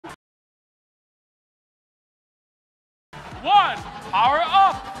1, power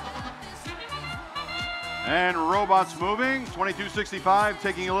up. And robots moving. 2265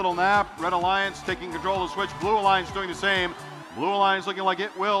 taking a little nap. Red Alliance taking control of the switch. Blue Alliance doing the same. Blue Alliance looking like it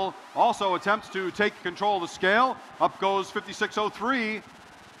will also attempt to take control of the scale. Up goes 5603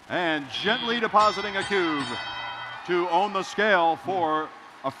 and gently depositing a cube to own the scale for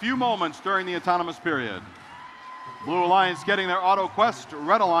a few moments during the autonomous period. Blue Alliance getting their auto quest.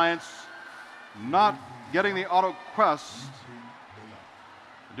 Red Alliance not getting the auto quest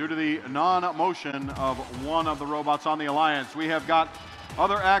due to the non-motion of one of the robots on the Alliance. We have got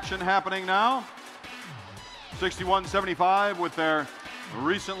other action happening now. 6175 with their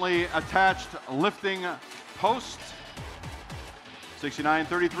recently attached lifting post.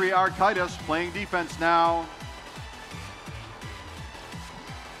 6933 Architas playing defense now.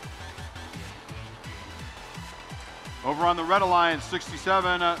 Over on the Red Alliance,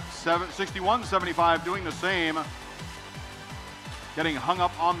 6175 doing the same. Getting hung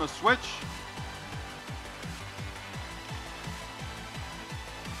up on the switch.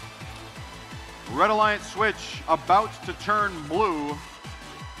 Red Alliance switch about to turn blue.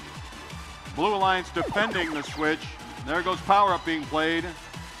 Blue Alliance defending the switch. There goes power up being played.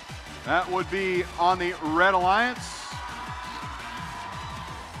 That would be on the Red Alliance.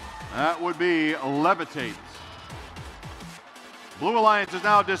 That would be levitate. Blue Alliance has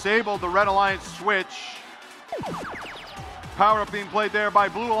now disabled the Red Alliance switch. Power up being played there by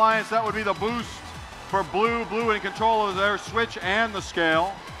Blue Alliance. That would be the boost for Blue. Blue in control of their switch and the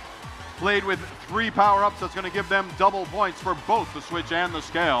scale. Played with 3 power-ups. That's going to give them double points for both the switch and the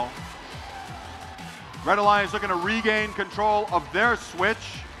scale. Red Alliance looking to regain control of their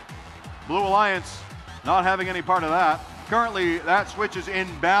switch. Blue Alliance not having any part of that. Currently, that switch is in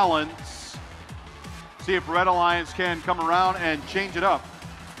balance. See if Red Alliance can come around and change it up.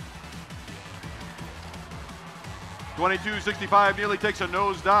 2265 nearly takes a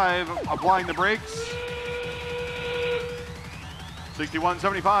nosedive, applying the brakes.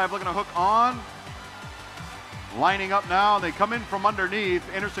 6175 looking to hook on. Lining up now, they come in from underneath.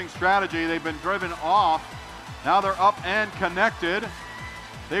 Interesting strategy, they've been driven off. Now they're up and connected.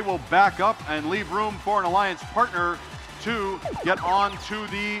 They will back up and leave room for an Alliance partner to get onto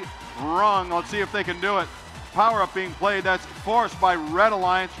the rung. Let's see if they can do it. Power up being played, that's forced by Red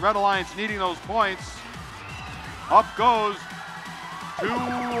Alliance. Red Alliance needing those points. Up goes 2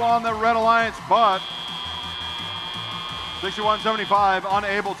 on the Red Alliance, but 6175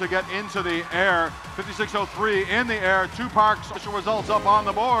 unable to get into the air. 5603 in the air. 2 parks. Special results up on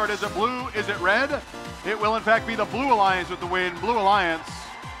the board. Is it blue? Is it red? It will in fact be the Blue Alliance with the win. Blue Alliance.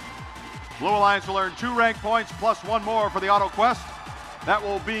 Blue Alliance will earn 2 rank points plus 1 more for the auto quest. That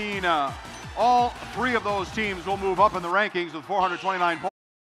will mean all 3 of those teams will move up in the rankings with 429 points.